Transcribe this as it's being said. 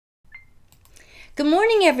Good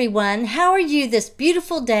morning, everyone. How are you this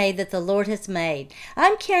beautiful day that the Lord has made?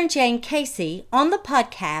 I'm Carin Jane Casey on the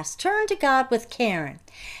podcast Turn to God with Carin.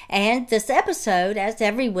 And this episode, as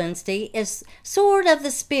every Wednesday, is Sword of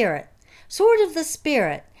the Spirit. Sword of the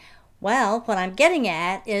Spirit. Well, what I'm getting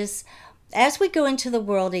at is as we go into the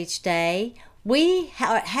world each day, we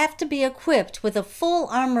have to be equipped with the full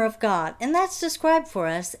armor of God. And that's described for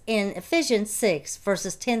us in Ephesians 6,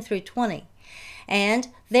 verses 10 through 20. And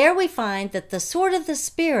there we find that the sword of the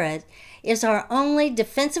Spirit is our only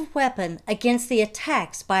defensive weapon against the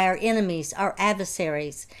attacks by our enemies, our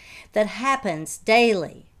adversaries, that happens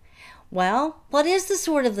daily. Well, what is the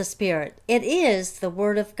sword of the Spirit? It is the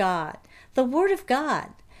Word of God. The Word of God.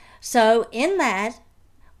 So in that,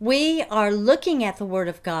 we are looking at the Word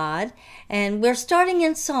of God, and we're starting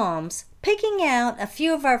in Psalms, picking out a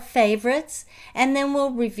few of our favorites, and then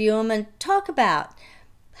we'll review them and talk about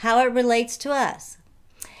how it relates to us.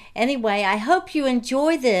 Anyway, I hope you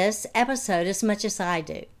enjoy this episode as much as I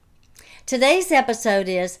do. Today's episode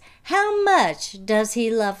is, How Much Does He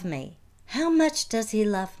Love Me? How much does He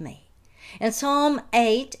love me? In Psalm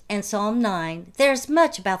 8 and Psalm 9, there's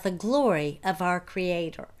much about the glory of our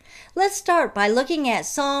Creator. Let's start by looking at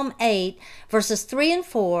Psalm 8, verses 3 and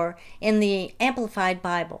 4 in the Amplified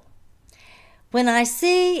Bible. When I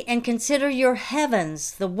see and consider your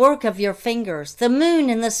heavens, the work of your fingers, the moon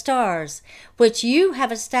and the stars, which you have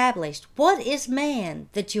established, what is man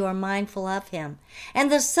that you are mindful of him, and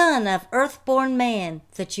the son of earth-born man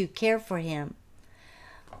that you care for him?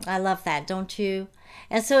 I love that, don't you?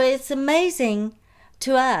 And so it's amazing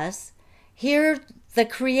to us. Here, the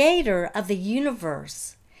creator of the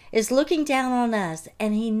universe is looking down on us,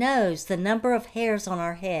 and he knows the number of hairs on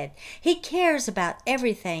our head. He cares about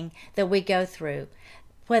everything that we go through,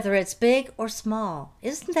 whether it's big or small.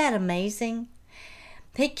 Isn't that amazing?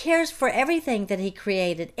 He cares for everything that he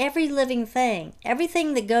created, every living thing,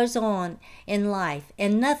 everything that goes on in life,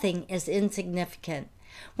 and nothing is insignificant.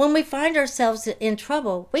 When we find ourselves in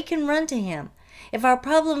trouble, we can run to him. If our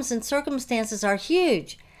problems and circumstances are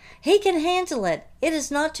huge, he can handle it. It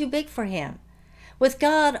is not too big for him. With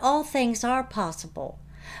God, all things are possible.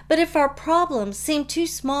 But if our problems seem too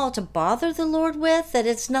small to bother the Lord with, that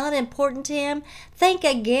it's not important to him, think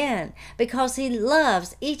again, because he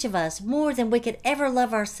loves each of us more than we could ever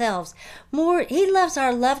love ourselves. He loves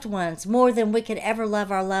our loved ones more than we could ever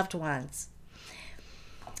love our loved ones.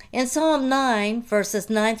 In Psalm 9,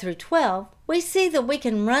 verses 9 through 12, we see that we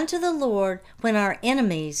can run to the Lord when our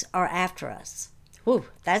enemies are after us. Whew,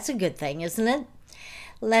 that's a good thing, isn't it?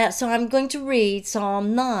 So I'm going to read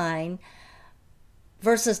Psalm 9,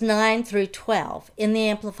 verses 9 through 12 in the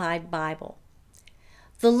Amplified Bible.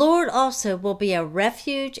 The Lord also will be a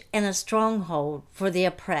refuge and a stronghold for the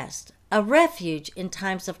oppressed, a refuge in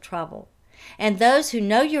times of trouble. And those who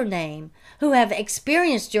know your name, who have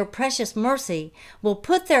experienced your precious mercy, will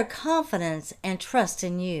put their confidence and trust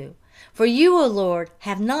in you. For you, O Lord,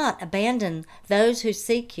 have not abandoned those who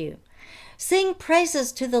seek you. Sing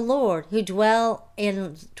praises to the Lord who dwells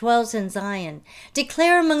in Zion.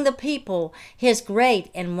 Declare among the people his great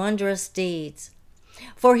and wondrous deeds.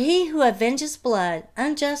 For he who avenges blood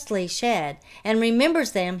unjustly shed and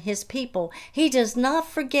remembers them, his people, he does not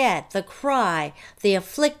forget the cry of the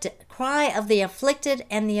afflicted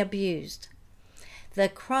and the abused. The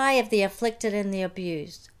cry of the afflicted and the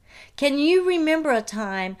abused. Can you remember a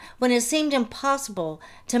time when it seemed impossible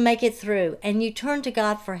to make it through and you turned to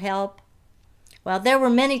God for help? Well, there were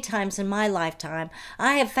many times in my lifetime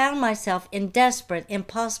I have found myself in desperate,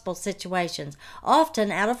 impossible situations.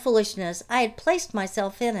 Often, out of foolishness, I had placed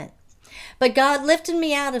myself in it. But God lifted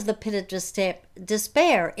me out of the pit of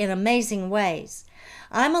despair in amazing ways.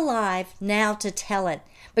 I'm alive now to tell it,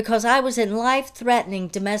 because I was in life-threatening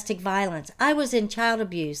domestic violence. I was in child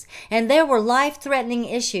abuse, and there were life-threatening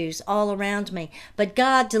issues all around me. But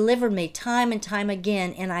God delivered me time and time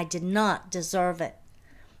again, and I did not deserve it.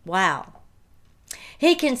 Wow.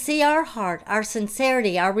 He can see our heart, our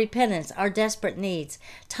sincerity, our repentance, our desperate needs.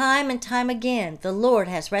 Time and time again, the Lord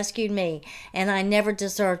has rescued me, and I never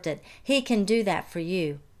deserved it. He can do that for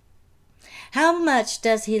you. How much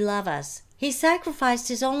does he love us? He sacrificed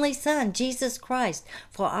his only Son, Jesus Christ,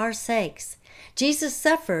 for our sakes. Jesus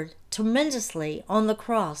suffered tremendously on the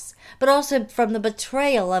cross, but also from the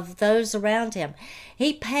betrayal of those around him.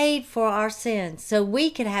 He paid for our sins so we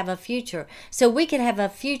could have a future,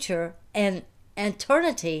 and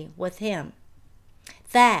eternity with him.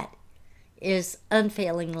 That is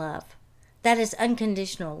unfailing love. That is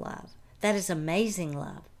unconditional love. That is amazing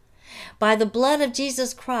love. By the blood of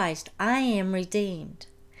Jesus Christ, I am redeemed.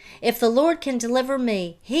 If the Lord can deliver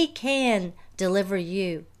me, he can deliver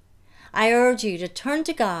you. I urge you to turn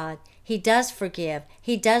to God. He does forgive.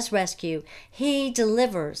 He does rescue. He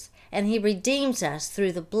delivers. And He redeems us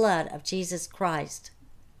through the blood of Jesus Christ.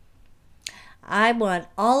 I want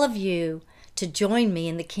all of you to join me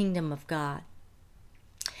in the kingdom of God.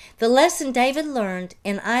 The lesson David learned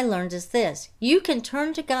and I learned is this: you can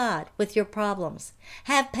turn to God with your problems.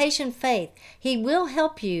 Have patient faith. He will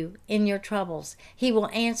help you in your troubles. He will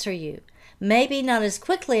answer you. Maybe not as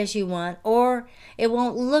quickly as you want, or it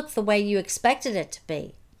won't look the way you expected it to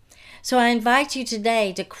be. So I invite you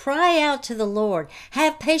today to cry out to the Lord.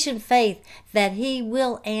 Have patient faith that He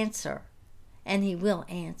will answer, and He will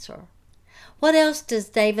answer. What else does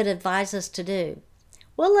David advise us to do?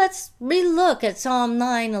 Well, let's relook at Psalm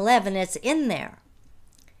 9:11. It's in there.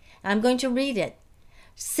 I'm going to read it.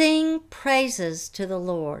 Sing praises to the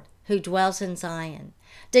Lord who dwells in Zion.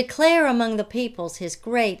 Declare among the peoples His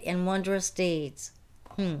great and wondrous deeds.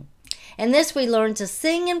 In this we learn to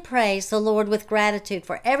sing and praise the Lord with gratitude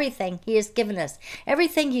for everything He has given us,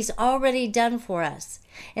 everything He's already done for us.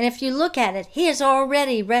 And if you look at it, He has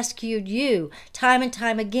already rescued you time and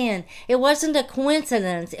time again. It wasn't a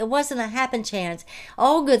coincidence. It wasn't a happen chance.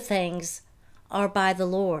 All good things are by the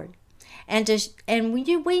Lord. And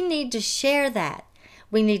we need to share that.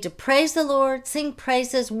 We need to praise the Lord, sing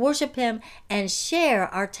praises, worship Him, and share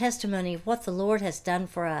our testimony of what the Lord has done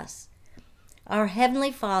for us. Our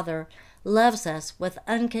Heavenly Father loves us with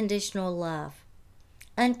unconditional love.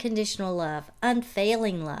 Unconditional love.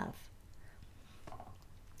 Unfailing love.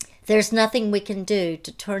 There's nothing we can do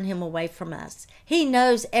to turn Him away from us. He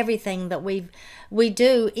knows everything that we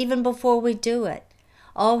do even before we do it.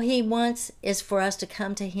 All He wants is for us to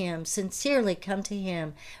come to Him, sincerely come to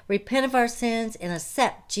Him, repent of our sins, and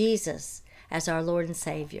accept Jesus as our Lord and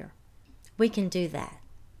Savior. We can do that.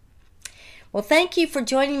 Well, thank you for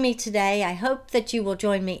joining me today. I hope that you will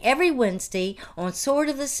join me every Wednesday on Sword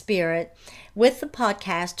of the Spirit with the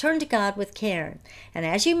podcast Turn to God with Carin. And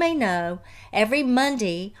as you may know, every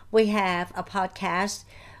Monday we have a podcast,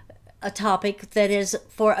 a topic that is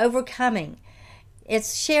for overcoming.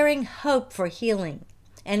 It's sharing hope for healing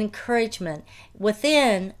and encouragement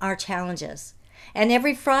within our challenges. And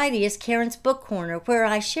every Friday is Carin's Book Corner, where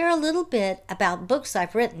I share a little bit about books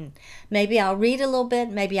I've written. Maybe I'll read a little bit,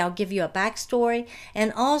 maybe I'll give you a backstory,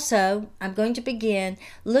 and also I'm going to begin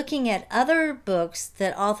looking at other books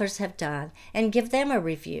that authors have done and give them a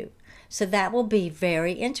review. So that will be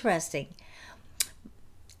very interesting.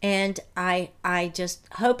 And I just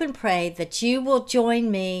hope and pray that you will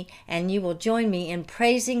join me, and you will join me in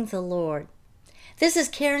praising the Lord. This is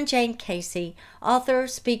Carin Jane Casey, author,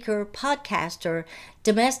 speaker, podcaster,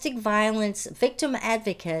 domestic violence victim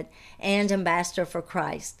advocate, and ambassador for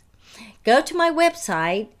Christ. Go to my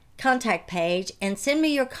website, contact page, and send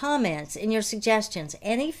me your comments and your suggestions.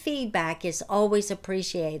 Any feedback is always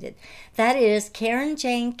appreciated. That is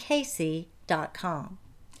CarinJaneCasey.com.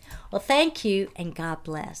 Well, thank you, and God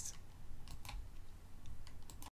bless.